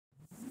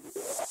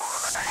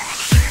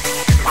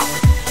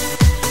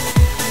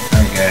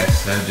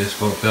I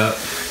just woke up,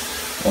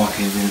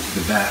 walking into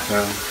the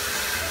bathroom,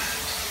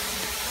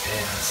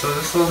 and I saw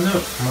this little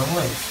note from my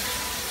wife.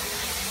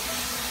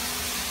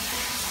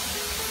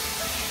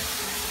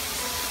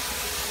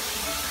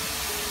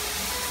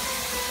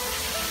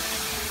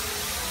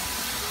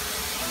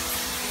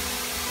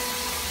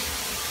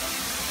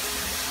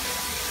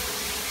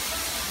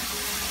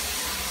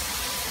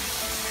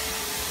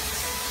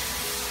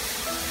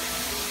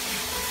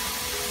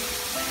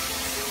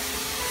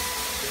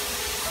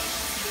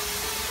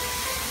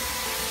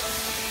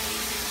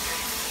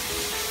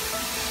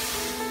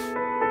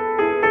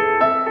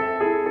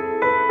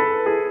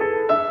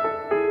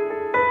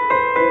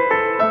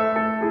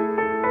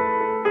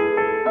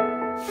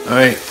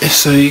 Alright,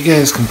 so you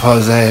guys can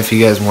pause that if you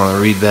guys want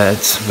to read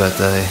that,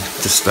 but I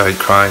just started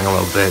crying a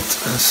little bit.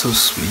 It's so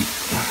sweet.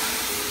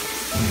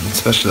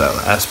 Especially that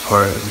last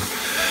part of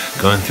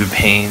going through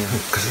pain,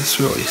 because this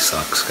really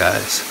sucks,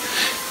 guys.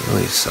 It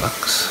really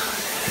sucks.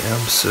 And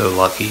I'm so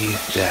lucky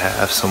to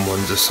have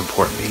someone to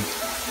support me.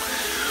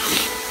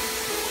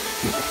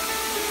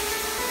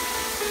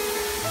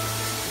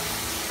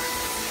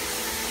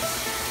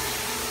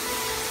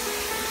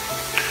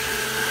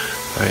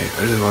 Alright,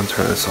 I just want to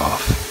turn this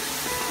off.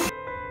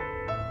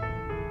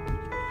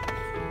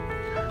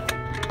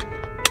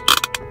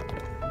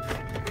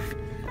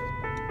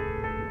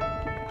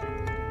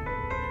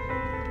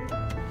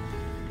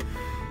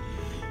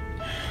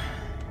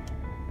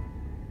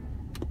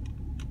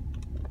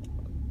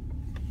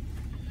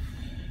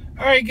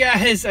 Alright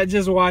guys, I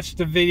just watched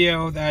the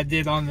video that I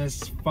did on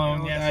this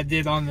phone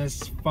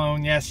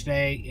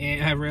yesterday,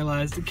 and I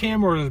realized the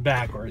camera was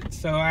backwards.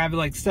 So I have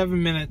like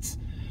 7 minutes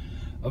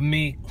of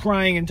me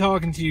crying and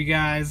talking to you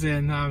guys,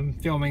 and I'm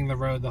filming the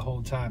road the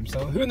whole time.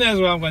 So who knows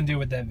what I'm going to do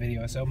with that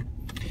video. So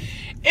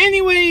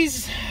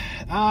anyways,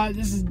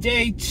 this is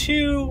day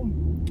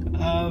 2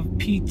 of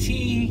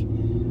PT,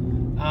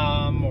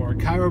 or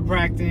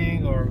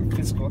chiropractic, or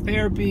physical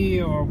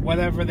therapy, or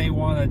whatever they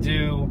want to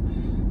do.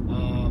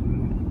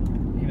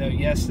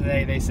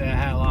 Yesterday they said I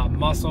had a lot of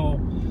muscle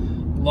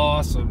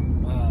loss,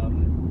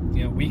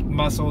 weak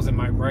muscles in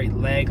my right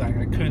leg. Like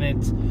I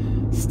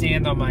couldn't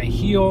stand on my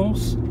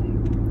heels.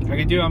 I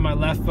could do it on my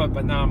left foot,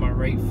 but not on my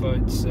right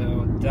foot. So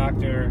the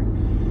doctor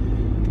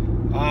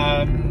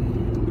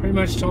pretty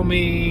much told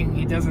me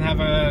he doesn't have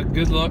a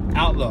good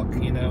outlook.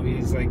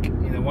 He's like,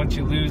 once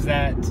you lose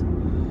that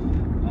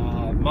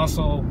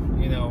muscle,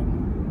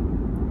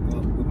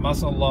 the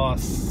muscle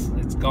loss,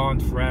 it's gone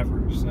forever.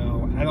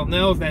 So I don't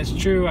know if that's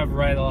true. I've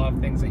read a lot of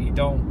things that you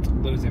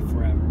don't lose it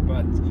forever,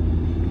 but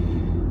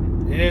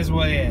it is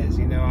what it is.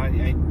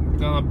 I'm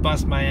gonna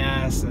bust my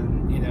ass,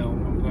 and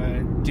I'm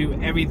gonna do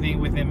everything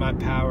within my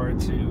power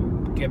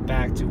to get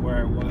back to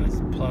where I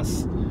was,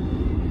 plus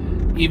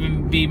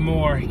even be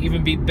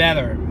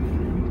better.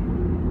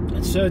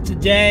 So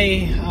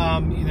today,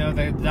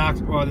 the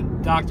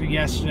doctor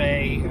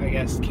yesterday, I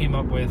guess, came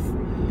up with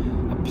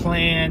a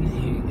plan,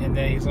 and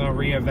then he's going to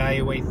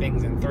reevaluate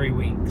things in 3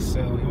 weeks.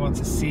 So he wants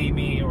to see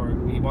me, or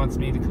he wants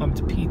me to come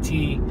to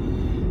PT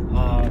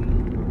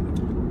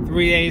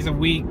 3 days a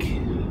week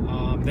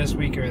this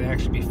week, or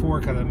actually before,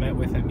 because I met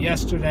with him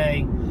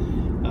yesterday.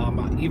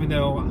 Even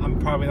though I'm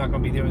probably not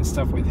going to be doing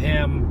stuff with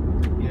him,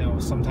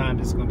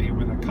 sometimes it's going to be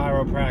with a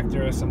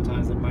chiropractor,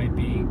 sometimes it might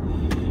be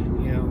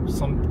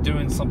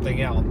doing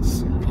something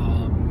else.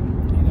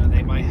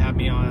 They might have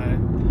me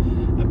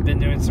on I've been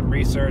doing some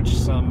research,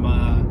 some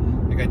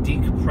like a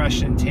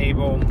decompression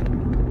table,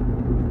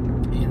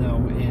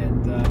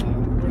 and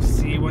we'll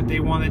see what they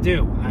want to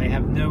do. I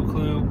have no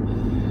clue.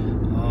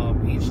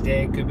 Each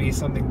day it could be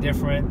something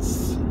different.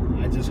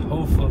 I just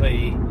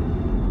hopefully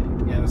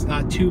it's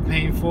not too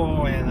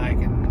painful, and I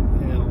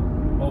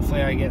can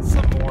hopefully I get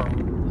some more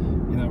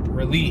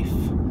relief.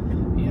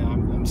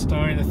 I'm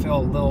starting to feel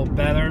a little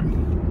better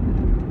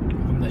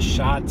from the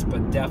shots,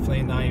 but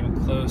definitely not even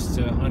close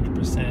to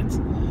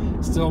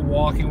 100%. Still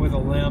walking with a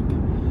limp.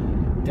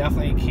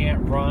 Definitely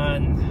can't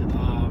run.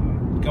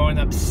 Going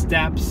up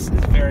steps is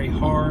very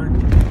hard,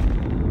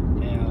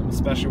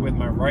 especially with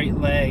my right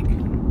leg.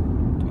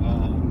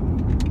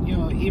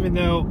 Even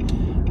though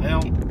I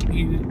don't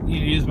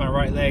use my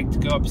right leg to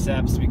go up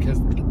steps because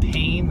of the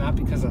pain, not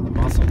because of the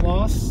muscle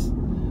loss.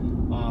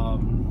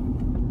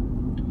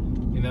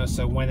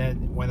 So when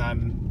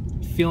I'm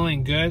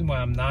feeling good, when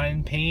I'm not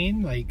in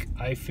pain, like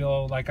I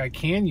feel like I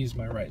can use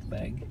my right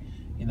leg.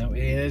 It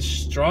is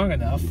strong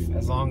enough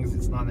as long as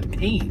it's not in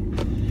pain.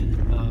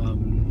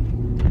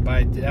 But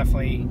I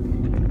definitely,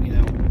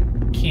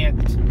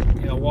 can't,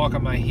 walk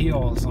on my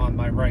heels on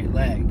my right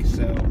leg.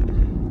 So,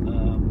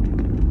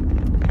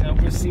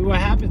 we'll see what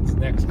happens the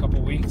next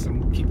couple weeks.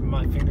 I'm keeping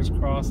my fingers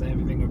crossed that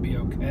everything will be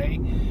okay.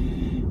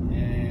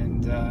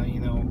 And,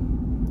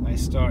 I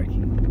start,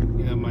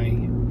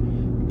 my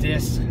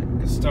disc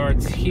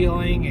starts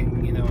healing,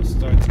 and,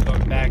 starts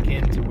going back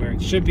into where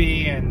it should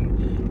be, and,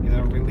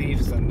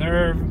 relieves the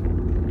nerve.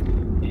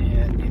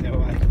 And,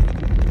 I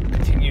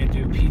continue to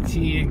do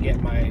PT and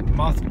get my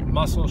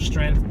muscle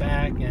strength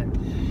back, and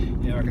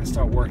I can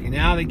start working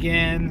out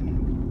again.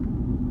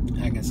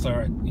 I can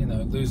start, you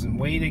know, losing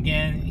weight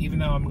again, even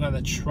though I'm going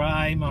to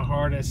try my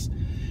hardest.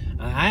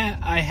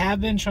 I have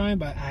been trying,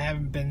 but I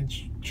haven't been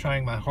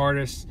trying my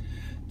hardest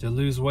to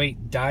lose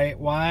weight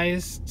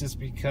diet-wise, just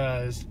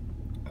because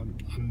I'm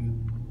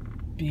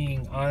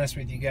being honest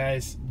with you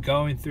guys.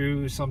 Going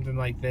through something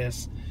like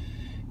this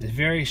is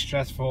very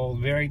stressful,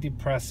 very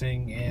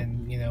depressing,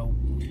 and you know,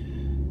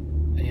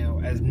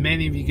 as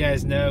many of you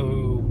guys know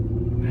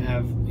who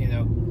have, you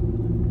know,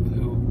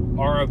 who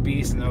are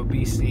obese and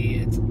obesity,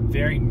 it's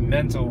very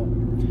mental,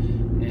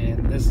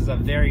 and this is a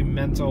very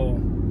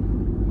mental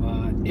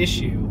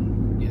issue.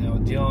 You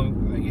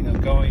know,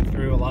 going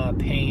through a lot of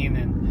pain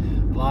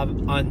and a lot of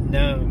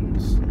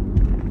unknowns.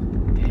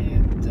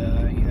 And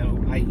you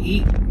know, I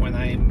eat when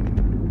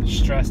I'm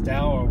stressed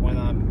out or when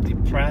I'm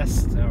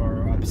depressed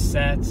or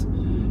upset.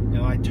 You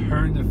know, I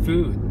turn to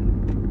food,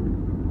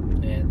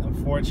 and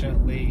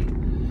unfortunately,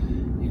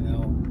 you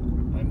know,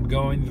 I'm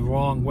going the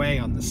wrong way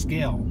on the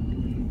scale.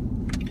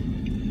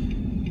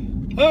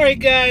 Alright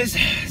guys,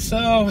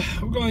 so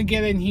we're going to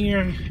get in here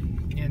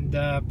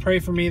and pray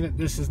for me that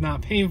this is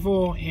not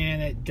painful,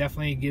 and it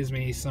definitely gives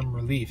me some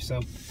relief.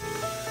 So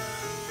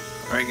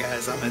alright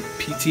guys, I'm at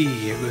PT.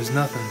 Here goes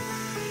nothing.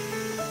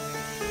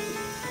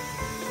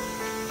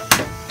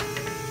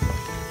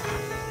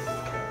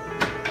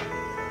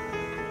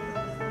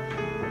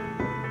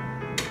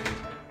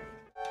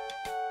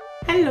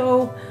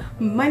 Hello,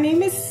 my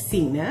name is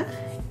Sina,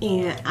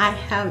 and I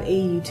have a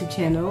YouTube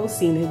channel,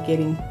 Sina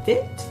Getting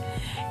Fit.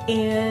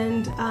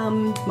 And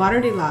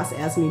ModernDayLoss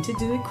asked me to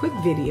do a quick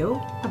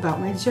video about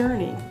my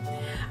journey.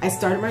 I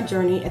started my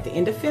journey at the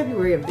end of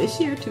February of this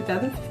year,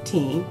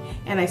 2015,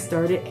 and I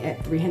started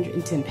at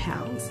 310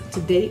 pounds. To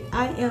date,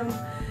 I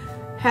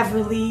have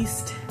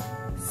released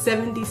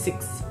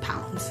 76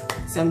 pounds.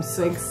 So I'm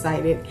so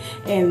excited,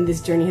 and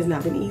this journey has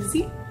not been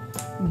easy,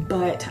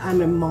 but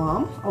I'm a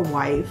mom, a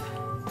wife,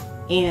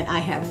 and I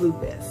have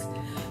lupus.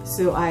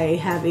 So I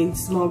have a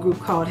small group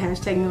called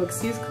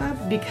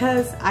 #NoExcuseClub.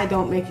 Because I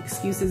don't make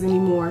excuses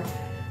anymore,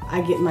 I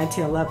get my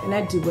tail up and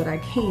I do what I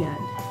can.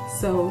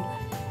 So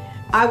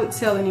I would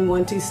tell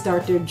anyone to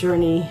start their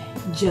journey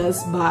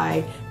just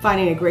by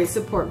finding a great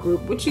support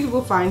group, which you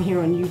will find here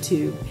on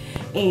YouTube.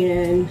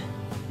 And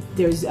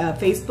there's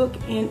Facebook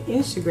and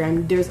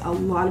Instagram. There's a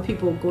lot of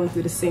people going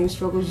through the same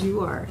struggles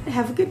you are.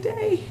 Have a good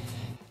day.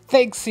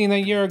 thanks, Sina.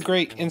 You're a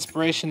great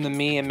inspiration to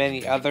me and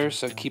many others,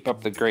 so keep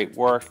up the great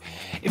work.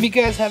 If you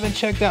guys haven't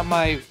checked out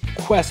my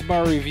Quest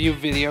Bar review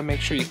video, make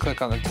sure you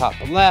click on the top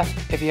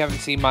left. If you haven't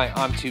seen my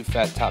I'm Too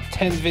Fat Top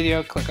 10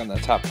 video, click on the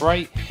top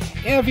right.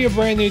 And if you're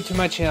brand new to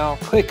my channel,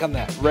 click on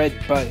that red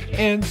button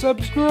and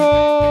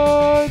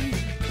subscribe!